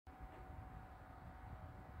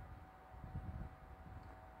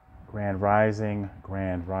Grand Rising,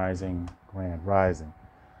 Grand Rising, Grand Rising.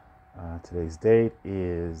 Today's date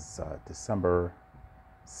is December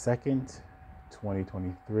 2nd,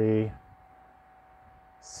 2023,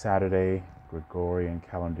 Saturday, Gregorian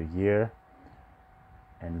calendar year.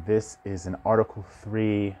 And this is an Article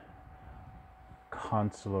 3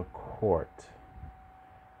 Consular Court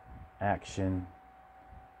action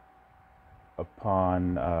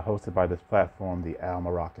upon hosted by this platform, the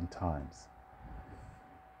THEALMOROCCANTIMES.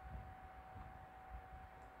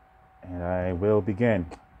 And I will begin.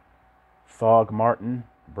 Martin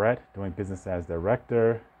Brett, doing business as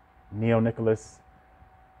director. Neil Nicholas,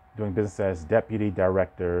 doing business as deputy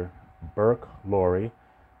director. Burke Laurie,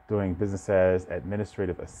 doing business as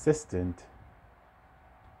administrative assistant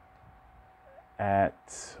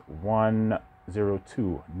at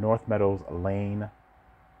 102 North Meadows Lane,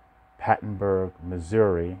 Pattonburg,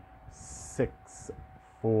 Missouri,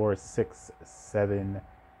 64670.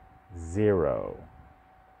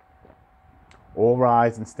 All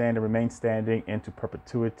rise and stand and remain standing into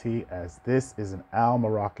perpetuity, as this is an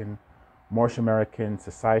Al-Moroccan, Moorish American,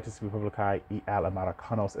 Societas Republicae y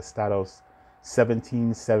Al-Americanos Estados,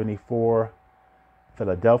 1774,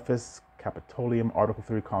 Philadelphia, Capitolium, Article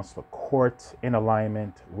 3 Consular Court, in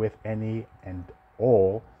alignment with any and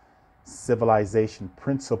all civilization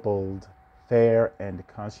principled, fair, and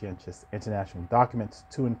conscientious international documents,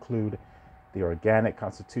 to include the Organic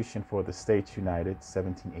Constitution for the States United,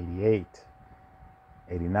 1788,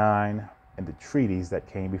 89, and the treaties that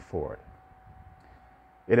came before it.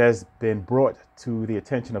 It has been brought to the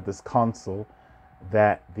attention of this consul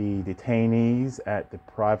that the detainees at the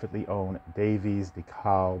privately owned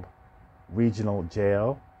Daviess-Dekalb regional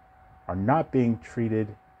jail are not being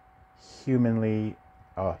treated humanely,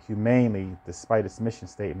 despite its mission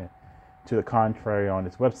statement to the contrary on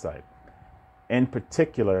its website. In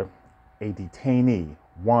particular, a detainee,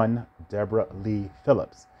 one Deborah Lee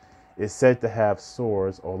Phillips, is said to have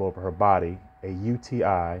sores all over her body, a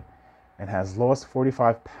UTI, and has lost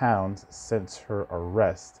 45 pounds since her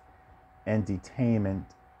arrest and detainment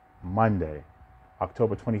Monday,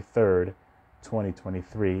 October 23rd,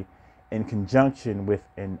 2023, in conjunction with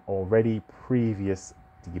an already previous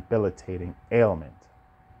debilitating ailment.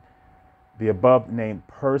 The above-named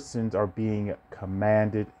persons are being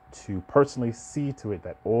commanded to personally see to it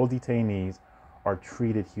that all detainees are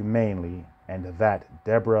treated humanely, and that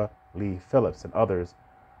Deborah Lee Phillips and others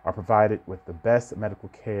are provided with the best medical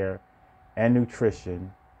care and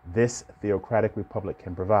nutrition this theocratic republic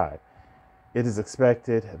can provide. It is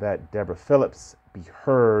expected that Deborah Phillips be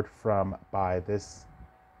heard from by this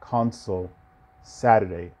consul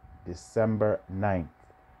Saturday, December 9th,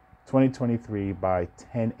 2023 by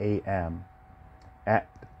 10 a.m. at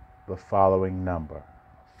the following number: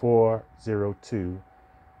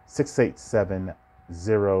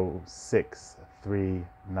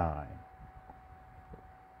 402-687-0639.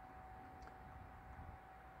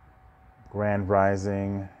 Grand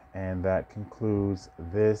Rising, and that concludes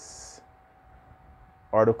this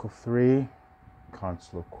Article 3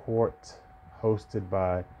 Consular Court, hosted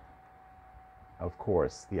by, of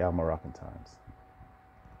course, the Al-Moroccan Times.